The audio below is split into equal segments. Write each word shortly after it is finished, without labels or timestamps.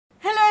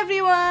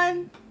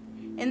everyone!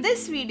 In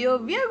this video,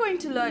 we are going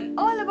to learn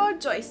all about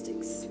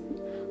joysticks.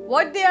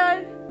 What they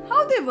are,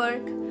 how they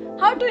work,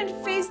 how to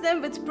interface them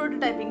with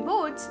prototyping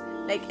boards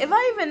like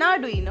evive and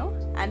Arduino,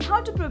 and how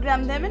to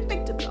program them in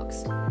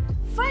PictoBlox.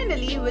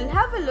 Finally, we'll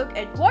have a look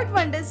at what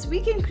wonders we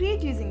can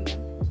create using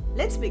them.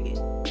 Let's begin.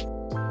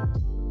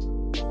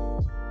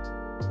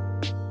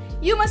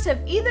 You must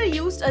have either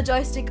used a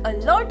joystick a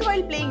lot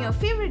while playing your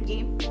favorite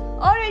game,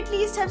 or at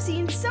least have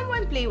seen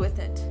someone play with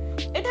it.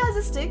 It has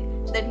a stick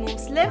that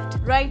moves left,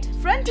 right,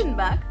 front and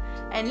back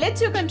and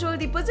lets you control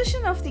the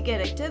position of the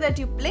character that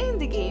you play in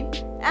the game,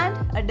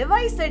 and a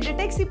device that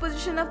detects the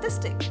position of the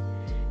stick.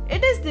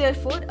 It is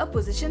therefore a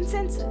position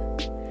sensor.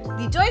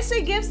 The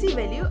joystick gives the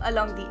value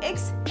along the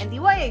X and the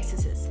Y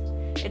axes.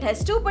 It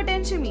has two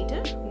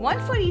potentiometers, one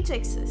for each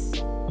axis.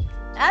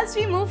 As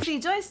we move the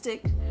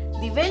joystick,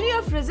 the value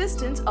of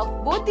resistance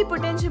of both the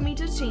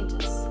potentiometer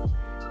changes.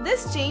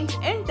 This change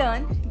in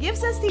turn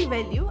gives us the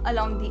value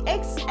along the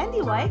X and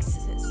the Y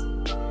axes.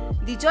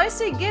 The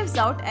joystick gives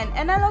out an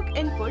analog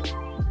input,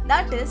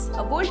 that is,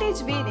 a voltage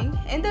varying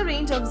in the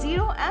range of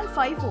 0 and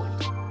 5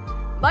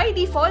 volt. By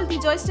default, the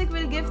joystick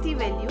will give the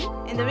value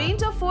in the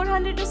range of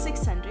 400 to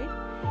 600,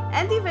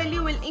 and the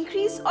value will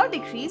increase or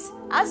decrease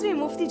as we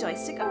move the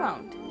joystick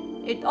around.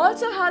 It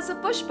also has a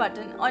push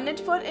button on it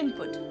for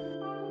input.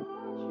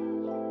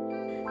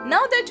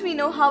 Now that we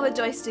know how a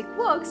joystick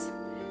works,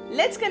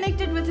 let's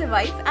connect it with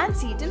evive and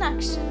see it in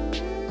action.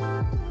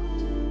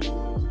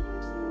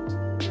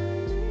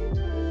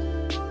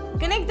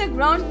 Connect the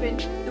ground pin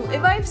to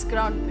evive's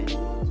ground pin.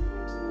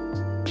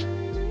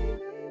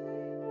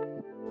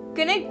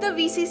 Connect the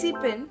VCC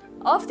pin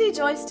of the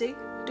joystick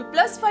to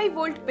plus 5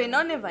 volt pin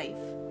on evive.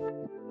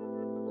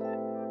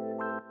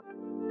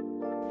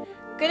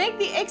 Connect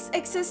the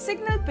X-axis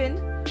signal pin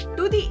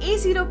to the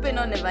A0 pin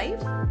on evive.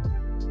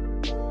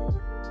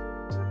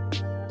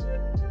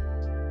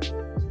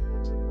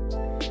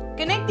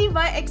 Connect the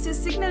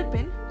Y-axis signal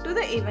pin to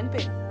the A1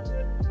 pin.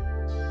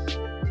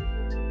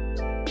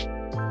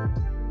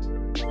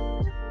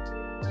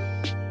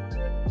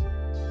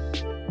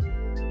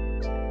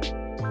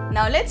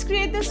 Now let's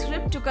create the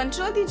script to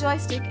control the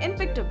joystick in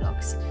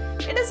PictoBlox.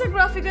 It is a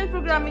graphical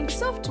programming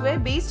software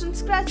based on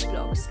Scratch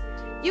blocks.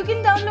 You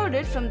can download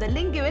it from the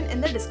link given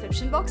in the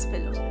description box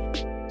below.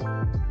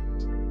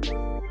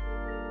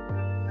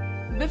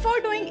 Before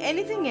doing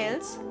anything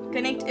else,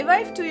 connect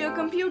evive to your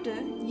computer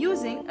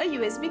using a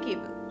USB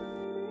cable.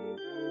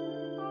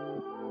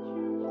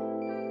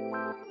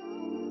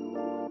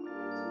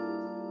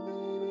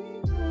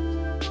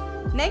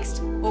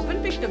 Next,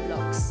 open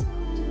PictoBlox.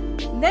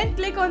 Then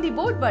click on the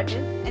board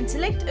button and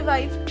select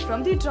evive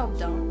from the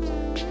drop-down.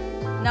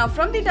 Now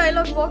from the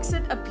dialog box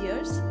that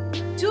appears,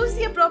 choose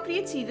the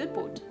appropriate serial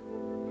port.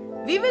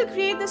 We will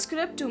create the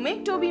script to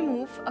make Toby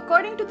move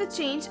according to the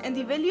change in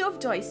the value of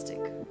joystick.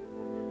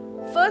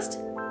 First,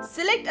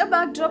 select a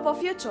backdrop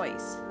of your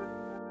choice.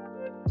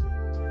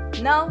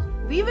 Now,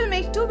 we will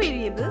make two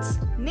variables,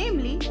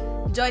 namely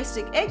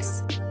joystick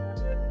X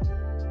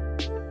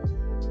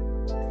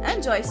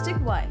and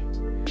joystick Y.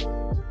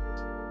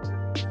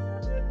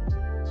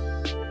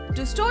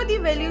 To store the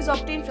values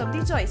obtained from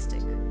the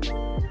joystick.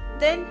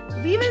 Then,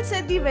 we will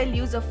set the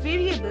values of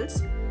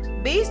variables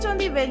based on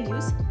the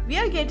values we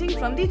are getting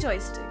from the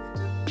joystick.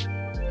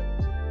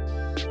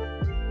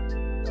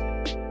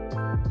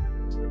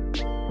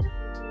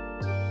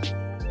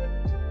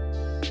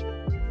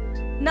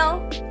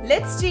 Now,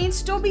 let's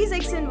change Toby's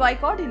X and Y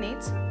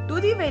coordinates to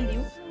the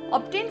value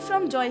obtained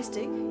from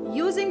joystick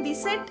using the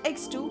set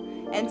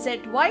X2 and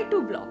set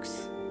Y2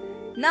 blocks.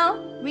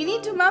 Now, we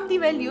need to map the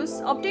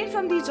values obtained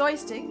from the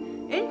joystick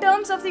in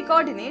terms of the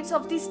coordinates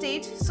of the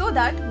stage so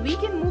that we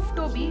can move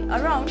Toby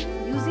around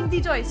using the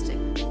joystick.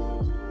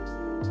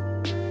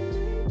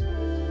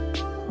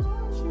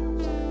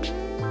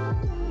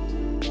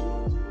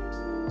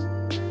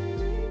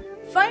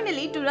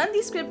 Finally, to run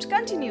the script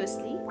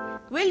continuously,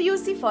 we'll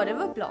use the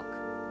forever block.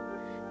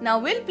 Now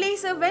we'll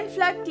place a when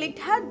flag clicked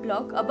hat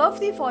block above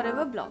the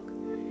forever block.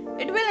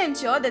 It will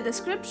ensure that the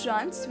script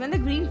runs when the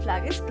green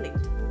flag is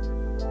clicked.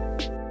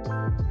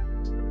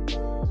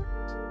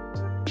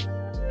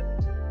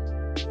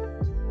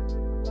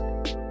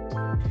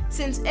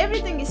 Since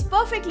everything is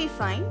perfectly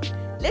fine,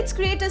 let's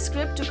create a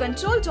script to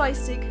control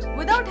joystick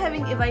without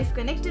having evive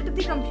connected to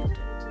the computer.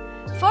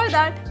 For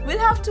that, we'll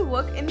have to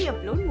work in the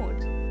upload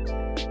mode.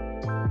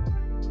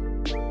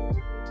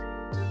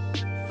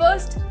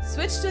 First,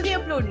 switch to the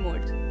upload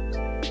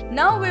mode.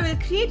 Now we will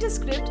create a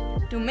script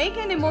to make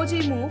an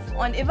emoji move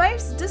on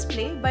evive's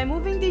display by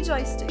moving the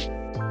joystick.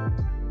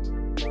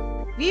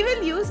 We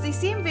will use the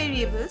same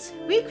variables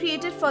we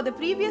created for the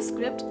previous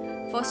script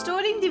for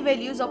storing the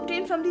values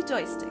obtained from the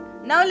joystick.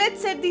 Now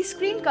let's set the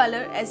screen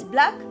color as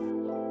black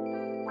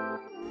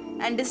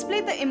and display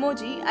the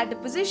emoji at the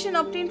position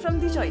obtained from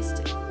the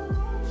joystick.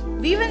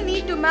 We will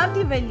need to map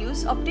the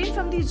values obtained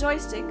from the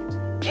joystick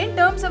in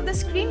terms of the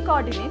screen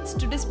coordinates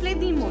to display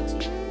the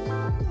emoji.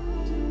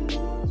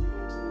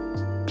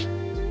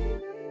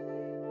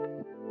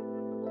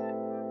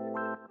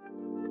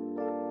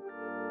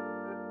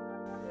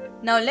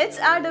 Now let's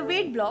add a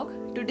wait block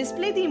to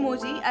display the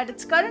emoji at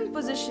its current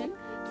position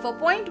for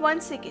 0.1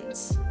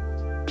 seconds.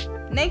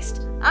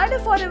 Next, add a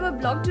forever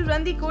block to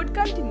run the code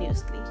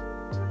continuously.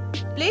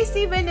 Place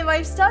the when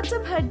evive starts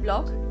up head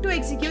block to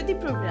execute the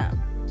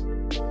program.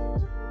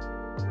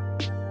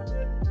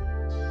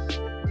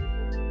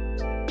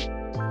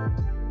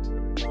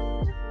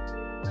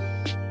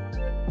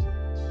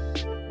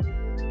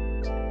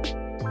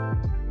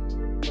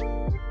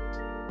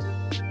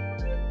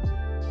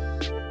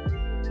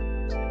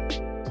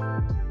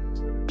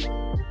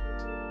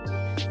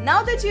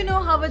 Now that you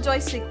know how a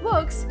joystick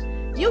works,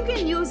 you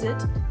can use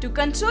it to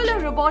control a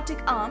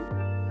robotic arm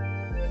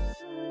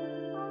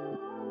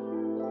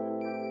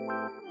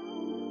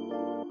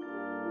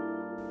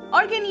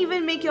or can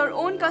even make your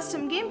own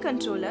custom game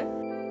controller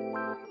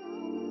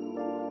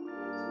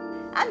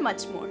and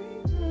much more.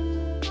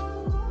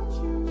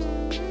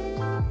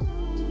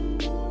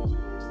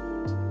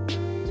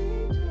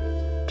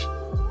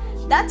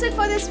 That's it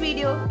for this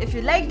video. If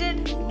you liked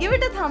it, give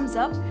it a thumbs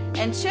up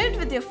and share it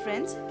with your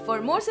friends.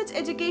 For more such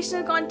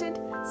educational content,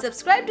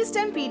 subscribe to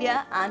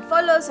STEMpedia and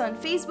follow us on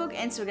Facebook,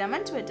 Instagram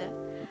and Twitter.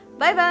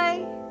 Bye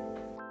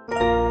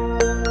bye!